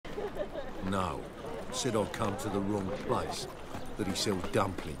know. Said I'd come to the wrong place. That he sells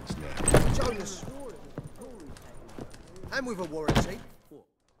dumplings now. Jonas! And with a warranty.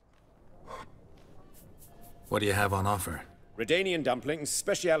 What do you have on offer? Redanian dumplings,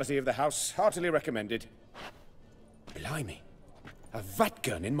 speciality of the house, heartily recommended. Blimey. A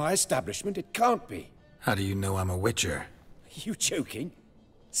vatgun in my establishment? It can't be. How do you know I'm a witcher? You joking?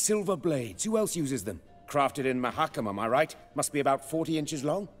 Silver blades, who else uses them? Crafted in Mahakam, am I right? Must be about 40 inches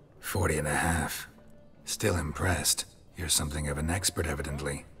long? 40 and a half. Still impressed. You're something of an expert,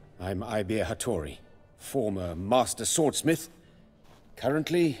 evidently. I'm Ibir Hattori, former master swordsmith.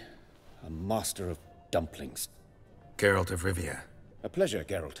 Currently, a master of dumplings. Geralt of Rivia. A pleasure,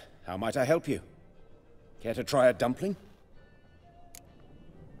 Geralt. How might I help you? Care to try a dumpling?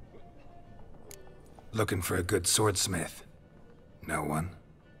 Looking for a good swordsmith. No one?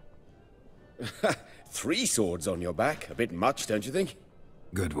 3 swords on your back. A bit much, don't you think?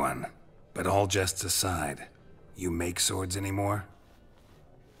 Good one. But all jests aside, you make swords anymore?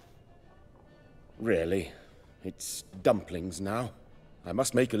 Really. It's dumplings now. I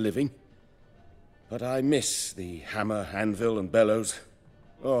must make a living. But I miss the hammer, anvil, and bellows.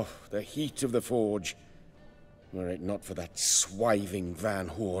 Oh, the heat of the forge. Were it not for that swiving Van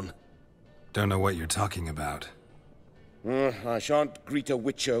Horn. Don't know what you're talking about. I shan't greet a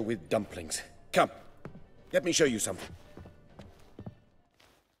witcher with dumplings. Come, let me show you something.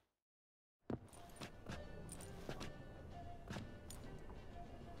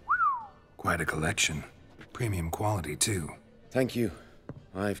 Quite a collection. Premium quality, too. Thank you.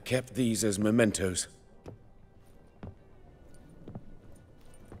 I've kept these as mementos.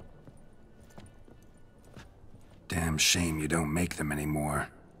 Damn shame you don't make them anymore.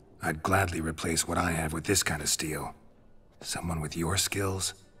 I'd gladly replace what I have with this kind of steel. Someone with your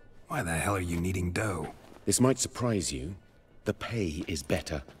skills? Why the hell are you needing dough? This might surprise you. The pay is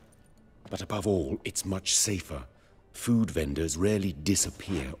better. But above all, it's much safer. Food vendors rarely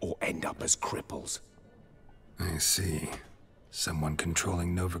disappear or end up as cripples. I see. Someone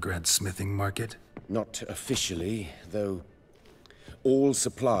controlling Novigrad's smithing market? Not officially, though. All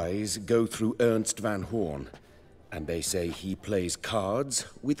supplies go through Ernst Van Horn. And they say he plays cards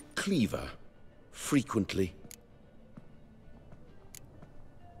with Cleaver. Frequently.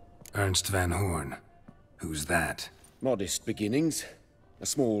 Ernst Van Horn. Who's that? Modest beginnings. A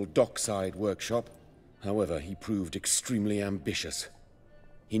small dockside workshop. However, he proved extremely ambitious.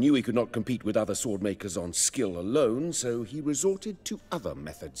 He knew he could not compete with other swordmakers on skill alone, so he resorted to other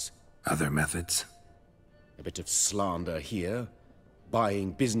methods. Other methods? A bit of slander here,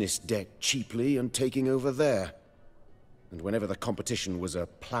 buying business debt cheaply and taking over there. And whenever the competition was a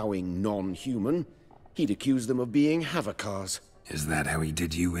plowing non-human, he'd accuse them of being Havocars. Is that how he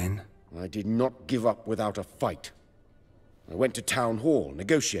did you in? I did not give up without a fight. I went to Town Hall,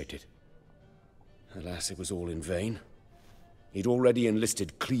 negotiated. Alas, it was all in vain. He'd already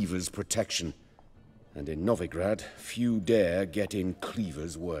enlisted Cleaver's protection, and in Novigrad, few dare get in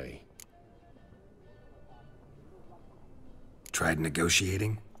Cleaver's way. Tried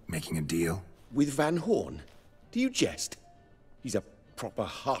negotiating? Making a deal? With Van Horn? Do you jest? He's a proper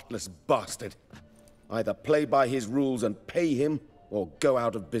heartless bastard. Either play by his rules and pay him, or go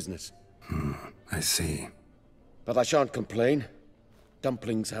out of business. I see. But I shan't complain.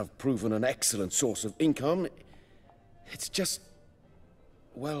 Dumplings have proven an excellent source of income. It's just...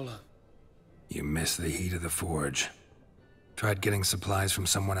 well... You miss the heat of the forge. Tried getting supplies from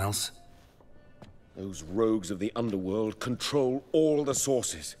someone else? Those rogues of the underworld control all the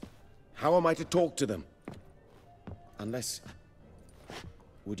sources. How am I to talk to them? Unless...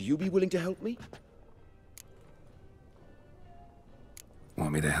 would you be willing to help me?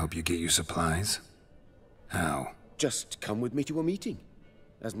 Want me to help you get you supplies? How? Just come with me to a meeting.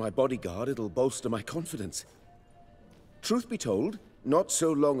 As my bodyguard, it'll bolster my confidence. Truth be told, not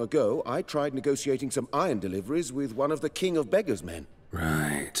so long ago, I tried negotiating some iron deliveries with one of the King of Beggars' men.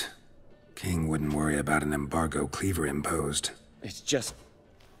 Right. King wouldn't worry about an embargo Cleaver imposed. It's just...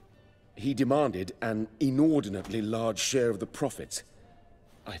 he demanded an inordinately large share of the profits.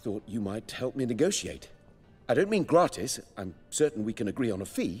 I thought you might help me negotiate. I don't mean gratis. I'm certain we can agree on a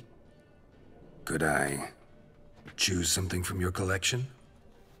fee. Could I choose something from your collection?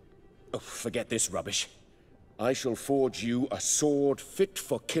 Oh, forget this rubbish. I shall forge you a sword fit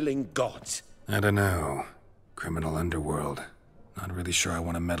for killing gods. I don't know. Criminal underworld. Not really sure I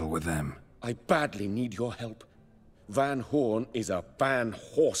want to meddle with them. I badly need your help. Van Horn is a Van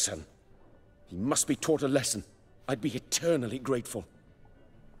Horsen. He must be taught a lesson. I'd be eternally grateful.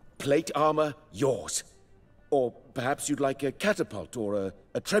 Plate armor, yours. Or perhaps you'd like a catapult or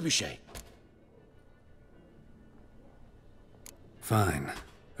a trebuchet. Fine.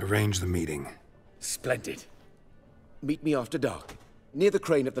 Arrange the meeting. Splendid. Meet me after dark, near the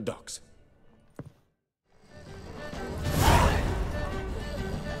crane at the docks.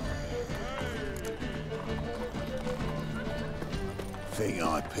 Think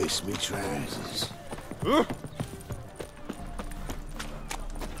I pissed me trousers. Huh?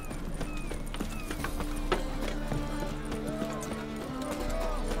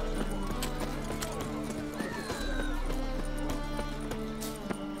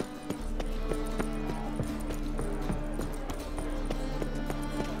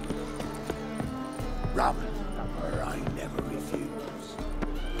 Robin, or I never refuse.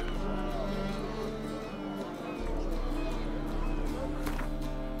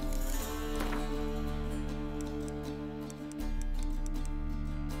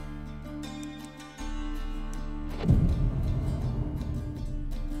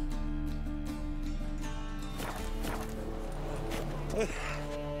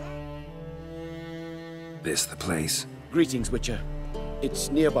 This the place? Greetings, Witcher.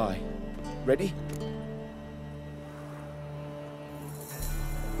 It's nearby. Ready?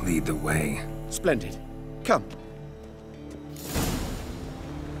 Lead the way. Splendid. Come.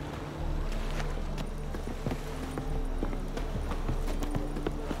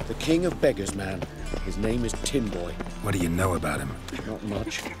 The king of beggars, man. His name is Tin Boy. What do you know about him? Not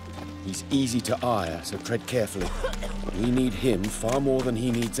much. He's easy to ire, so tread carefully. We need him far more than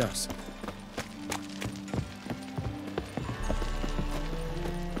he needs us.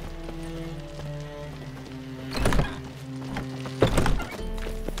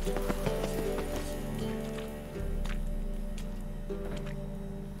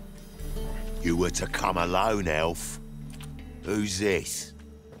 You were to come alone, elf. Who's this?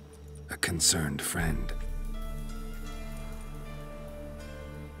 A concerned friend.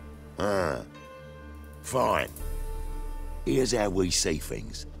 Fine. Here's how we see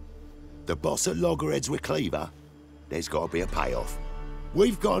things. The boss at Loggerheads with Cleaver, there's got to be a payoff.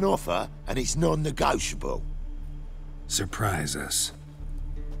 We've got an offer, and it's non-negotiable. Surprise us.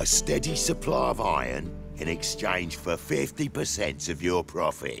 A steady supply of iron in exchange for 50% of your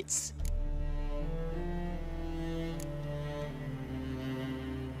profits.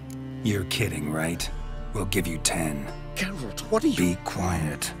 You're kidding, right? We'll give you 10. Geralt, what are you... Be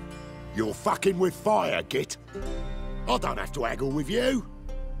quiet. You're fucking with fire, Git. I don't have to haggle with you.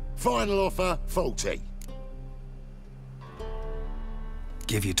 Final offer, 40.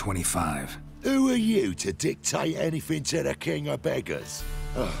 Give you 25. Who are you to dictate anything to the king of beggars?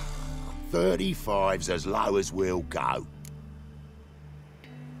 35's as low as we'll go.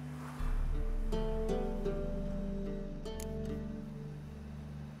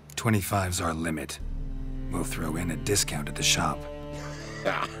 $25's our limit. We'll throw in a discount at the shop.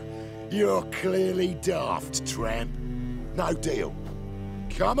 You're clearly daft, tramp. No deal.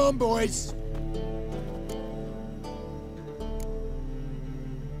 Come on, boys.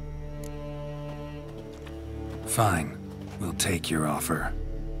 Fine. We'll take your offer.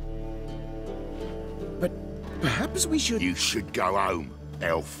 But perhaps we should... You should go home,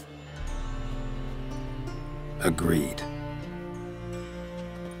 elf. Agreed.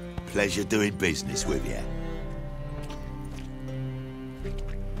 Pleasure doing business with you.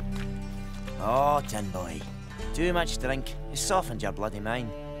 Oh, Tin Boy. Too much drink. You softened your bloody mind.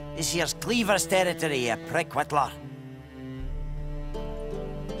 This here's Cleaver's territory, you prick whittler.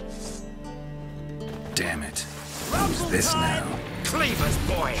 Damn it. Who's this now? Cleaver's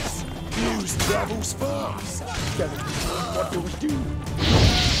boys! News travels fast! What do we do?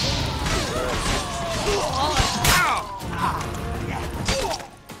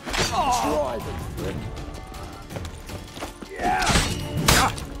 Drive it, prick!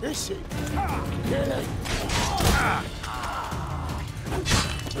 Is it? Get it!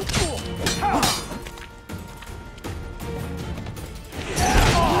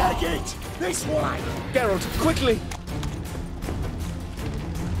 Leg it! This way! Geralt, quickly!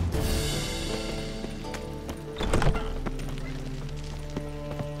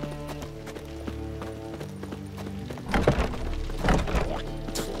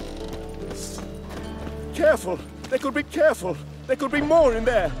 Careful! They could be careful! There could be more in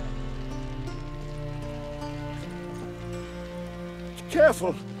there!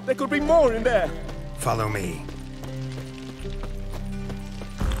 Careful! There could be more in there! Follow me.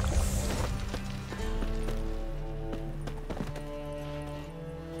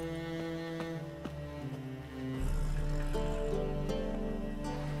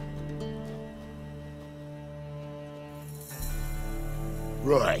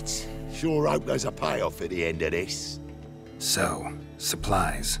 Right. Sure hope there's a payoff at the end of this. So,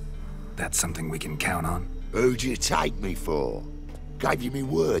 supplies. That's something we can count on? Who'd you take me for? Gave you me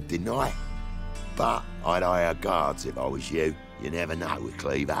word, didn't I? But I'd hire guards if I was you. You never know with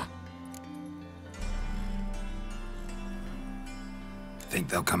Cleaver. Think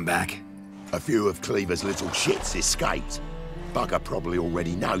they'll come back? A few of Cleaver's little shits escaped. Bugger probably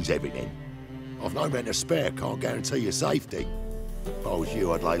already knows everything. I've no men to spare, can't guarantee your safety. If I was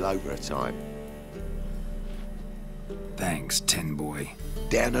you, I'd lay low for a time. Thanks, Tin Boy.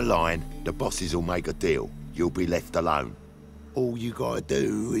 Down the line, the bosses will make a deal. You'll be left alone. All you gotta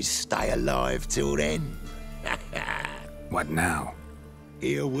do is stay alive till then. What now?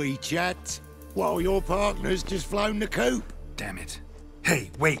 Here we chat, while your partner's just flown the coop. Damn it.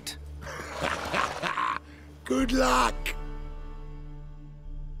 Hey, wait! Good luck!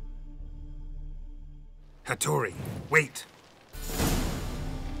 Hattori, wait!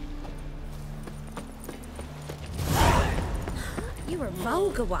 You're a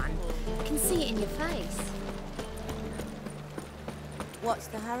vulgar one. I can see it in your face. What's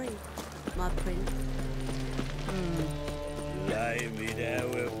the hurry, my prince? Lay me down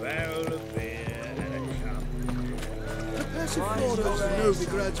with a barrel of beer and a cup. The Persiflora is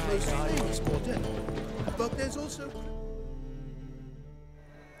Novigrad's most famous quartet. But there's also...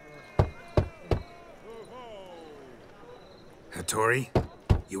 Hattori,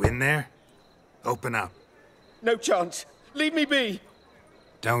 you in there? Open up. No chance. Leave me be.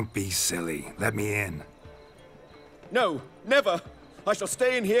 Don't be silly. Let me in. No, never. I shall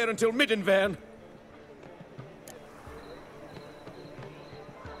stay in here until Middenvern.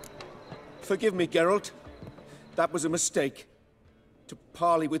 Forgive me, Geralt. That was a mistake. To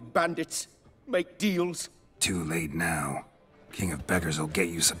parley with bandits, make deals. Too late now. King of Beggars will get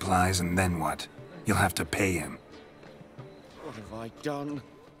you supplies, and then what? You'll have to pay him. What have I done?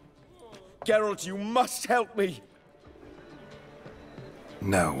 Geralt, you must help me!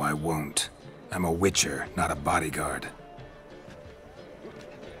 No, I won't. I'm a witcher, not a bodyguard.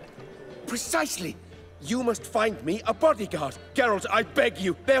 Precisely! You must find me a bodyguard. Geralt, I beg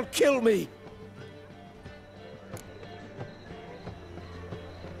you, they'll kill me!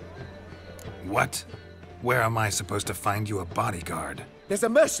 What? Where am I supposed to find you a bodyguard? There's a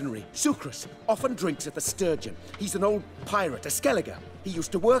mercenary, Sucrus, often drinks at the Sturgeon. He's an old pirate, a Skelliger. He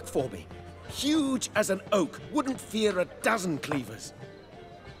used to work for me. Huge as an oak, wouldn't fear a dozen cleavers.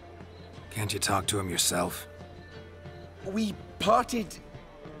 Can't you talk to him yourself? We parted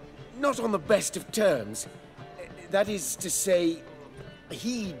not on the best of terms. That is to say,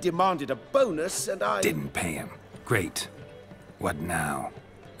 he demanded a bonus and I... Didn't pay him. Great. What now?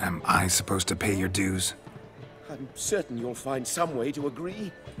 Am I supposed to pay your dues? I'm certain you'll find some way to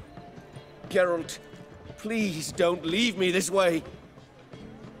agree. Geralt, please don't leave me this way.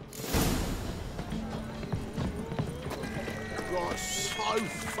 Got so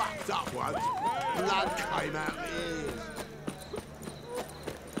fucked up once. Blood came out my ears.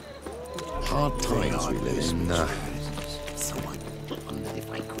 Hard times we live in. Someone wondered if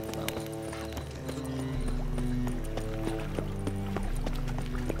I could roll.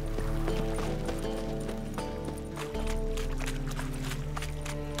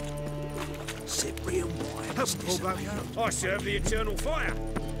 Cyprian wine. I serve the eternal fire.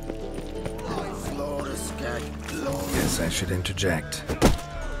 Flora skag. Guess I should interject.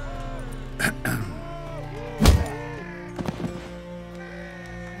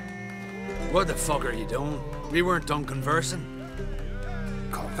 What the fuck are you doing? We weren't done conversing.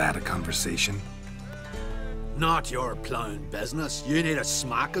 Call that a conversation? Not your plowing business. You need a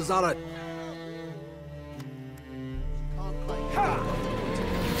smack, is that it?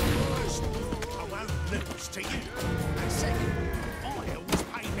 First, I won't lose to you. And second, I always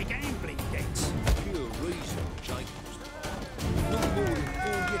pay my gambling debts. Pure reason, Jake. Not more than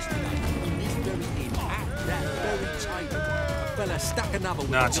 4 yesterday, in this very inn, at that very table, a fella stuck another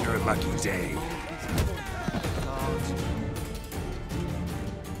one. Not your lucky day.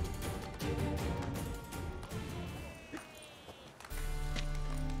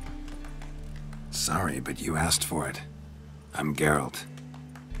 Sorry, but you asked for it. I'm Geralt.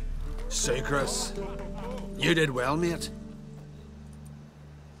 Sucrus, you did well, mate.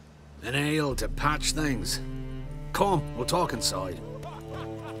 An ale to patch things. Come, we'll talk inside.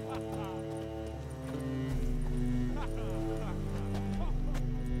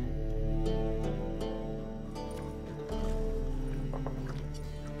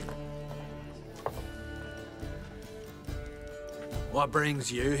 What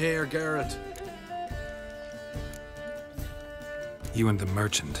brings you here, Geralt? You and the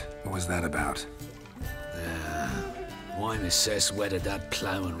merchant. What was that about? Why Miss Sis wetted that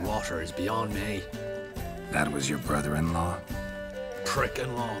plough and water is beyond me. That was your brother-in-law?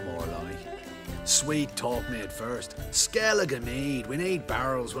 Prick-in-law, more like. Sweet talk me at first. Skellige mead, we need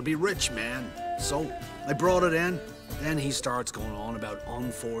barrels, we'll be rich men. So, I brought it in. Then he starts going on about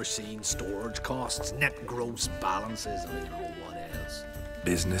unforeseen storage costs, net gross balances, and I don't know what else.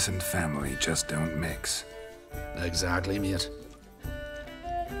 Business and family just don't mix. Exactly, mate.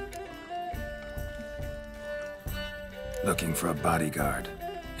 Looking for a bodyguard.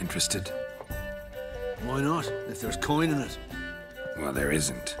 Interested? Why not, if there's coin in it? Well, there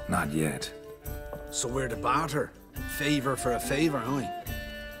isn't. Not yet. So we're to barter. Favor for a favor, huh?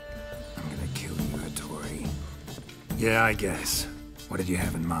 I'm gonna kill you, Hattori. Yeah, I guess. What did you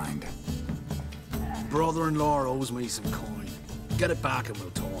have in mind? Brother-in-law owes me some coin. Get it back and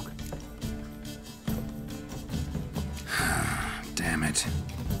we'll talk. Damn it.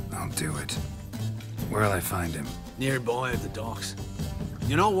 I'll do it. Where'll I find him? Nearby at the docks.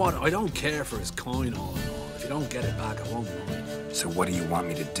 You know what? I don't care for his coin all in all. If you don't get it back, I won't mind. So what do you want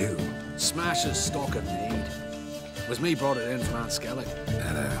me to do? Smash his stock of mead. It was me brought it in from Aunt Skellig.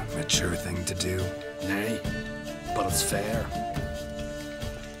 That a mature thing to do? Nay, but it's fair.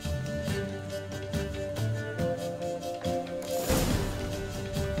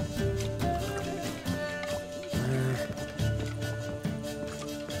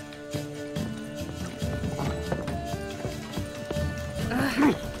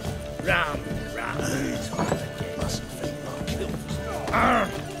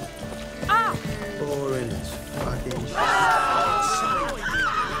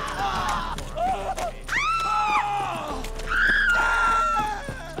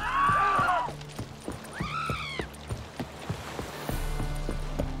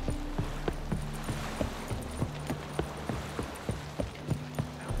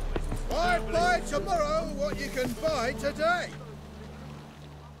 Buy tomorrow what you can buy today.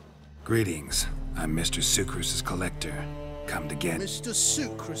 Greetings. I'm Mr. Sucrus's collector. Come to get... Mr.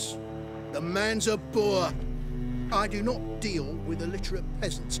 Sucrus, the man's a boor. I do not deal with illiterate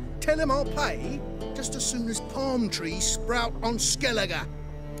peasants. Tell him I'll pay just as soon as palm trees sprout on Skellige.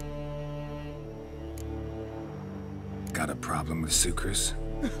 Got a problem with Sucrus?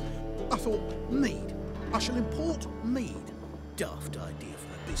 I thought, mead. I shall import mead. Daft idea for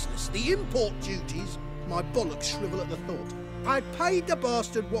a business. The import duties, my bollocks shrivel at the thought. I paid the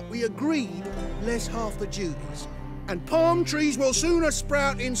bastard what we agreed, less half the duties. And palm trees will sooner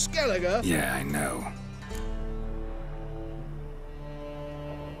sprout in Skellige. Yeah, I know.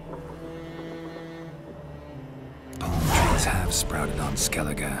 Palm trees have sprouted on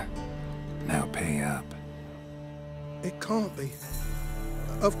Skellige. Now pay up. It can't be.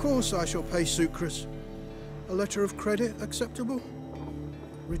 Of course I shall pay Sucrus. A letter of credit acceptable?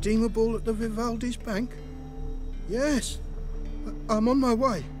 Redeemable at the Vivaldi's bank? Yes. I'm on my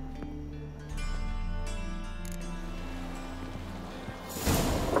way.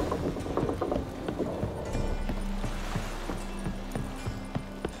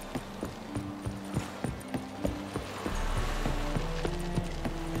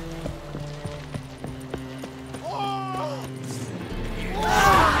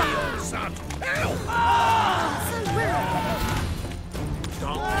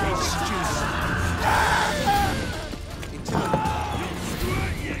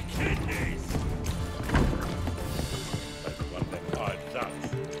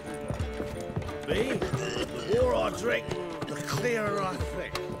 The more I drink, the clearer I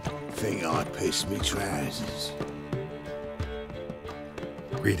think. Think I'd piss me trousers.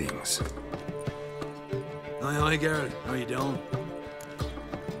 Greetings. Aye, girl. How you doing?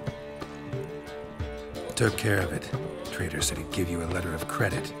 Took care of it. Trader said he'd give you a letter of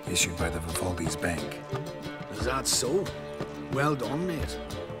credit issued by the Vivaldi's bank. Is that so? Well done, mate.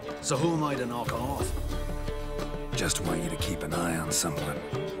 So who am I to knock off? Just want you to keep an eye on someone.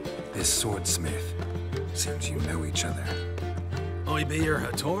 This swordsmith. Seems you know each other. I be your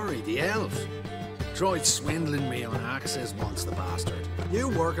Hattori, the elf. Tried swindling me on axes once, the bastard. You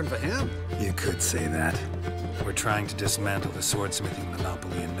working for him? You could say that. We're trying to dismantle the swordsmithing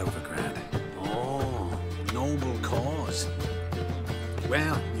monopoly in Novigrad. Oh, noble cause.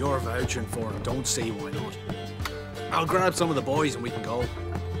 Well, you're vouching for it. Don't see why not. I'll grab some of the boys and we can go.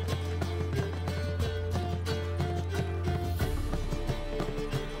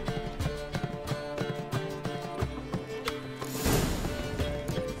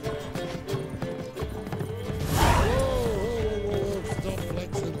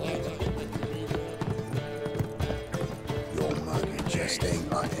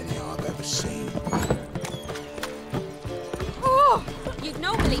 You'd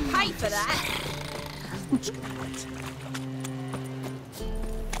normally pay for that.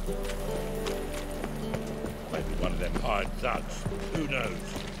 Maybe one of them hired thugs. Who knows?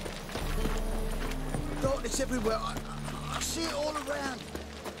 Darkness everywhere. I see it all around.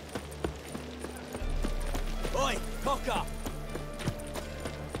 Oi, cocker!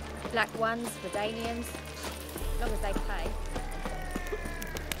 Black ones, Redanians, as long as they pay.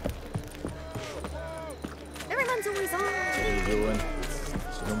 Everyone's always on. What are you doing?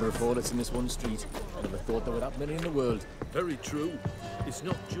 It's the number of bullets in this one street. I never thought there were that many in the world. Very true. It's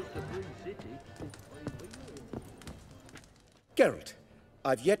not just a free city. Geralt,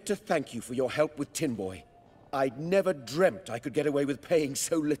 I've yet to thank you for your help with Tin Boy. I'd never dreamt I could get away with paying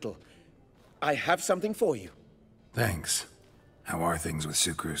so little. I have something for you. Thanks. How are things with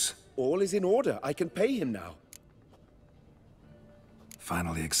Sukrus? All is in order. I can pay him now.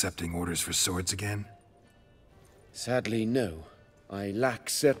 Finally accepting orders for swords again? Sadly, no. I lack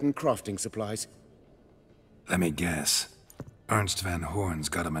certain crafting supplies. Let me guess. Ernst van Horn's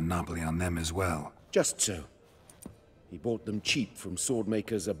got a monopoly on them as well. Just so. He bought them cheap from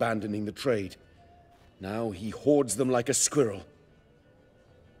swordmakers abandoning the trade. Now he hoards them like a squirrel.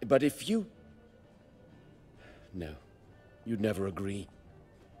 But if you... No. You'd never agree.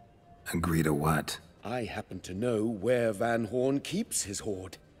 Agree to what? I happen to know where Van Horn keeps his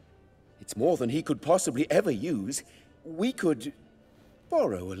hoard. It's more than he could possibly ever use. We could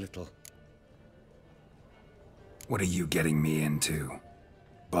borrow a little. What are you getting me into?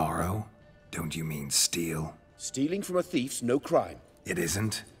 Borrow? Don't you mean steal? Stealing from a thief's no crime. It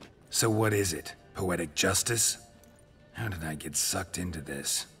isn't? So what is it? Poetic justice? How did I get sucked into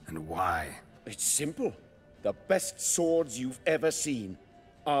this? And why? It's simple. The best swords you've ever seen.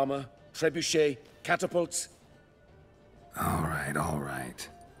 Armor, trebuchet, catapults. All right.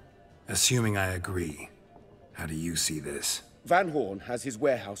 Assuming I agree, how do you see this? Van Horn has his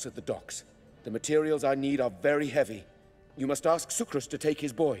warehouse at the docks. The materials I need are very heavy. You must ask Sukrus to take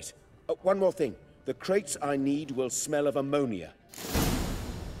his boys. One more thing. The crates I need will smell of ammonia.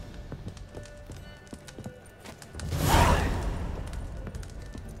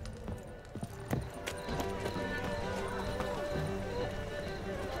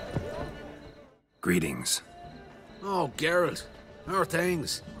 Greetings. Oh, Geralt. How are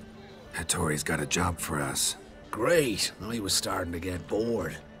things? Hattori's got a job for us. Great. I was starting to get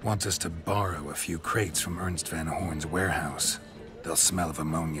bored. Wants us to borrow a few crates from Ernst van Horn's warehouse. They'll smell of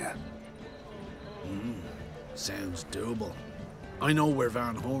ammonia. Sounds doable. I know where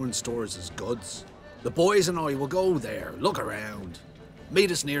Van Horn stores his goods. The boys and I will go there, look around.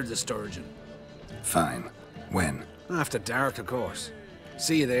 Meet us near the Sturgeon. Fine. When? After dark, of course.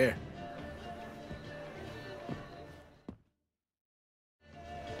 See you there.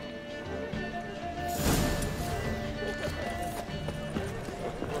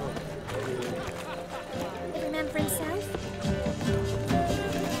 Every man for himself.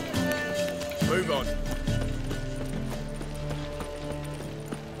 Move on.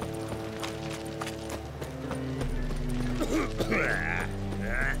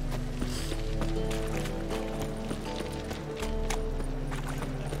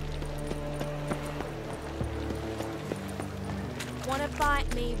 Wanna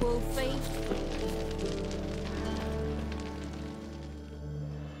bite me, Wolfie?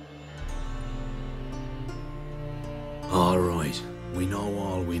 All right. We know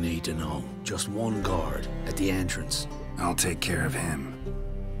all we need to know. Just one guard at the entrance. I'll take care of him.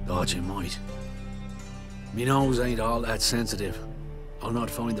 Thought you might. Me nose ain't all that sensitive. I'll not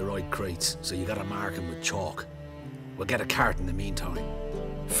find the right crates, so you gotta mark 'em with chalk. We'll get a cart in the meantime.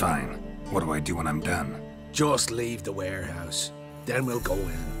 Fine. What do I do when I'm done? Just leave the warehouse. Then we'll go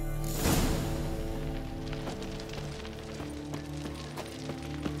in.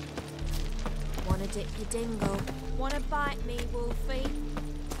 Wanna dip your dingle? Wanna bite me, Wolfie?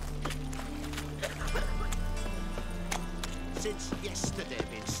 Since yesterday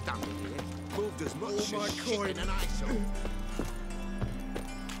been standing here, moved as much my as shit coin. in an ice hole.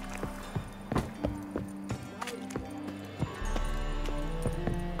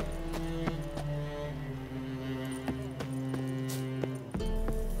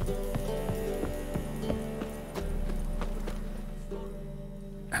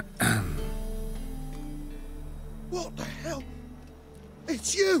 What the hell?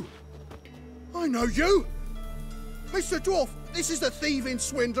 It's you! I know you! Mr. Dwarf, this is the thieving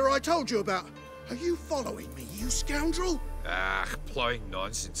swindler I told you about. Are you following me, you scoundrel? Ah, ploughing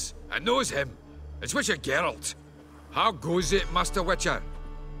nonsense. I knows him. It's Witcher Geralt. How goes it, Master Witcher?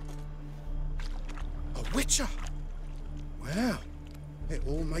 A witcher? Well, it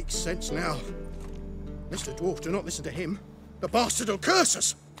all makes sense now. Mr. Dwarf, do not listen to him. The bastard will curse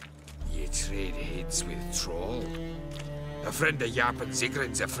us! You trade heads with Troll. A friend of Yap and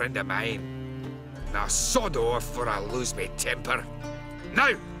Zigrin's a friend of mine. Now sod off or I'll lose my temper.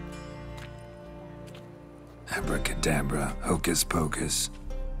 Now! Abracadabra, hocus pocus.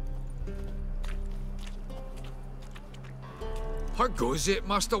 How goes it,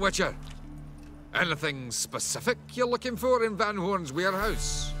 Master Witcher? Anything specific you're looking for in Van Horn's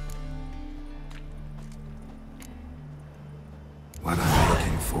warehouse? What I'm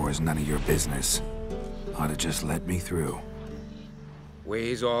looking for is none of your business. Ought to just let me through.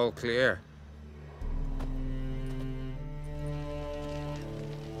 Way's all clear.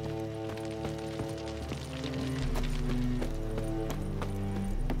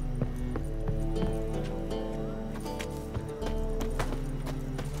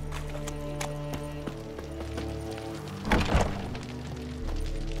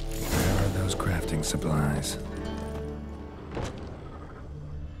 Where are those crafting supplies?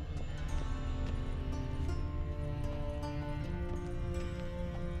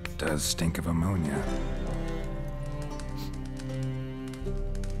 Does stink of ammonia.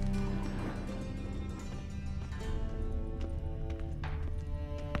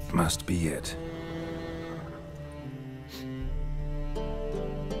 Must be it.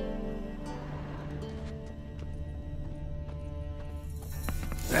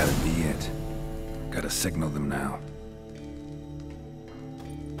 That'd be it. Gotta signal them now.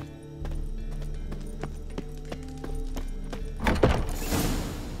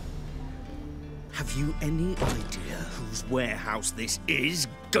 Have you any idea whose warehouse this is,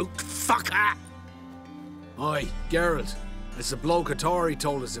 goat fucker? Aye, Geralt. It's the bloke Atari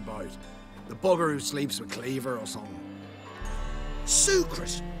told us about. The bugger who sleeps with Cleaver or something.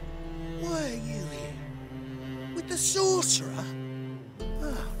 Sucrus, why are you here? With the sorcerer?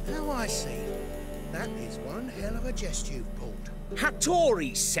 Oh, now I see. That is one hell of a jest you've pulled.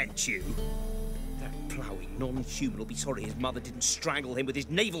 Hattori sent you? That ploughing non-human will be sorry his mother didn't strangle him with his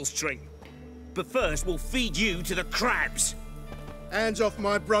navel string. But first, we'll feed you to the crabs. Hands off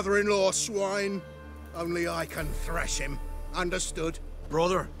my brother-in-law, swine. Only I can thrash him. Understood?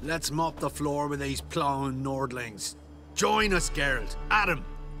 Brother, let's mop the floor with these ploughing Nordlings. Join us, Geralt. Adam.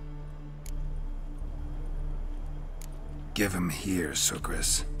 Give him here,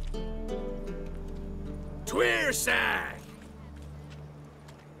 Sucrus. Tweersag!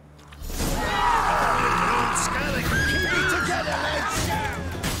 Keep it together, lads!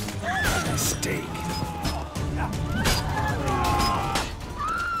 Mistake.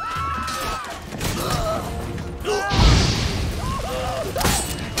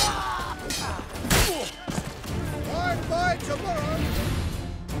 By tomorrow,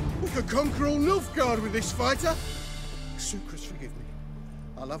 we could conquer all Nilfgaard with this fighter. Sucrus, forgive me.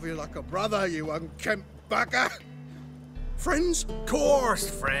 I love you like a brother, you unkempt bugger. Friends? Course,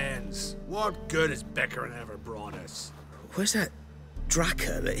 friends. What good has Beckering ever brought us? Where's that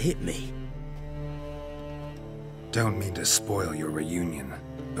Draka that hit me? Don't mean to spoil your reunion,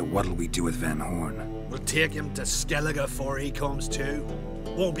 but what'll we do with Van Horn? We'll take him to Skellige before he comes to.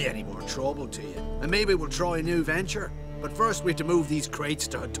 Won't be any more trouble to you. And maybe we'll try a new venture. But first we have to move these crates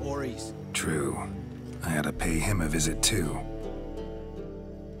to Hattori's. True. I had to pay him a visit too.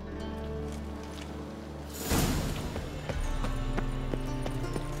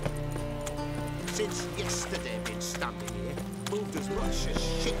 Since yesterday been standing here, moved as much as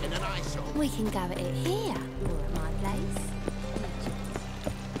shit in an ice hole. We can go at it here, or at my place.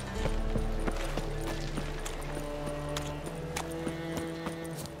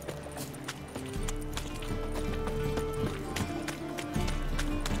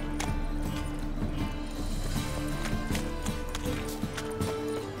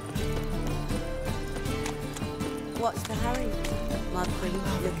 What's the hurry? My queen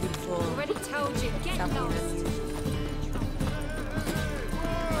looking for... Already told you, get lost.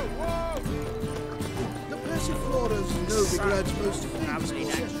 The Persiflora's Novigrad's most famous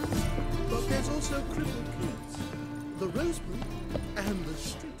possession. But there's also crippled kids, the Rosebury, and the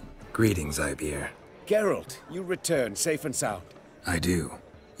street. Greetings, Ibeer. Geralt, you return safe and sound. I do.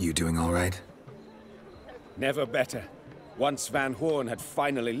 You doing all right? Never better. Once Van Horn had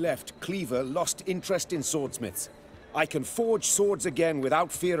finally left, Cleaver lost interest in swordsmiths. I can forge swords again without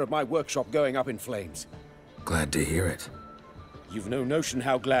fear of my workshop going up in flames. Glad to hear it. You've no notion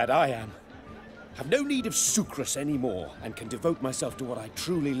how glad I am. Have no need of Sucrus anymore, and can devote myself to what I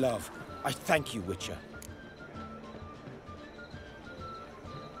truly love. I thank you, Witcher.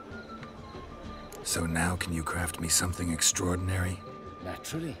 So now can you craft me something extraordinary?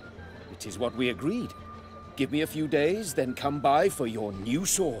 Naturally. It is what we agreed. Give me a few days, then come by for your new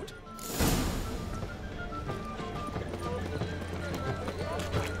sword.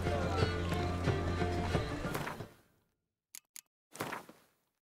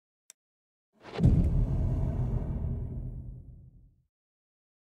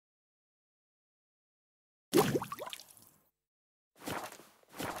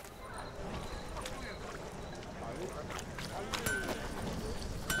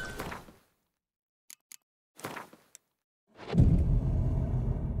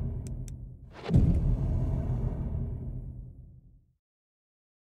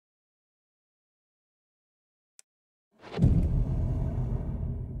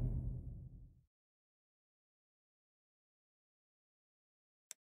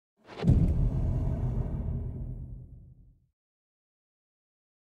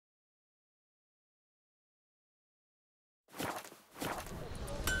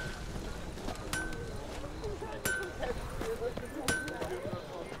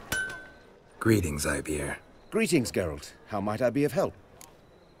 Greetings, Ibeer. Greetings, Geralt. How might I be of help?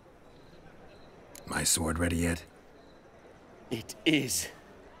 My sword ready yet? It is.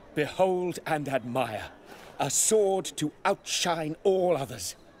 Behold and admire. A sword to outshine all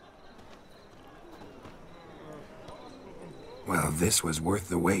others. Well, this was worth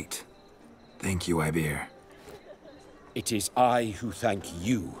the wait. Thank you, Ibeer. It is I who thank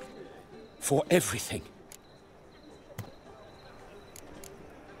you for everything.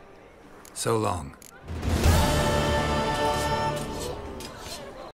 So long.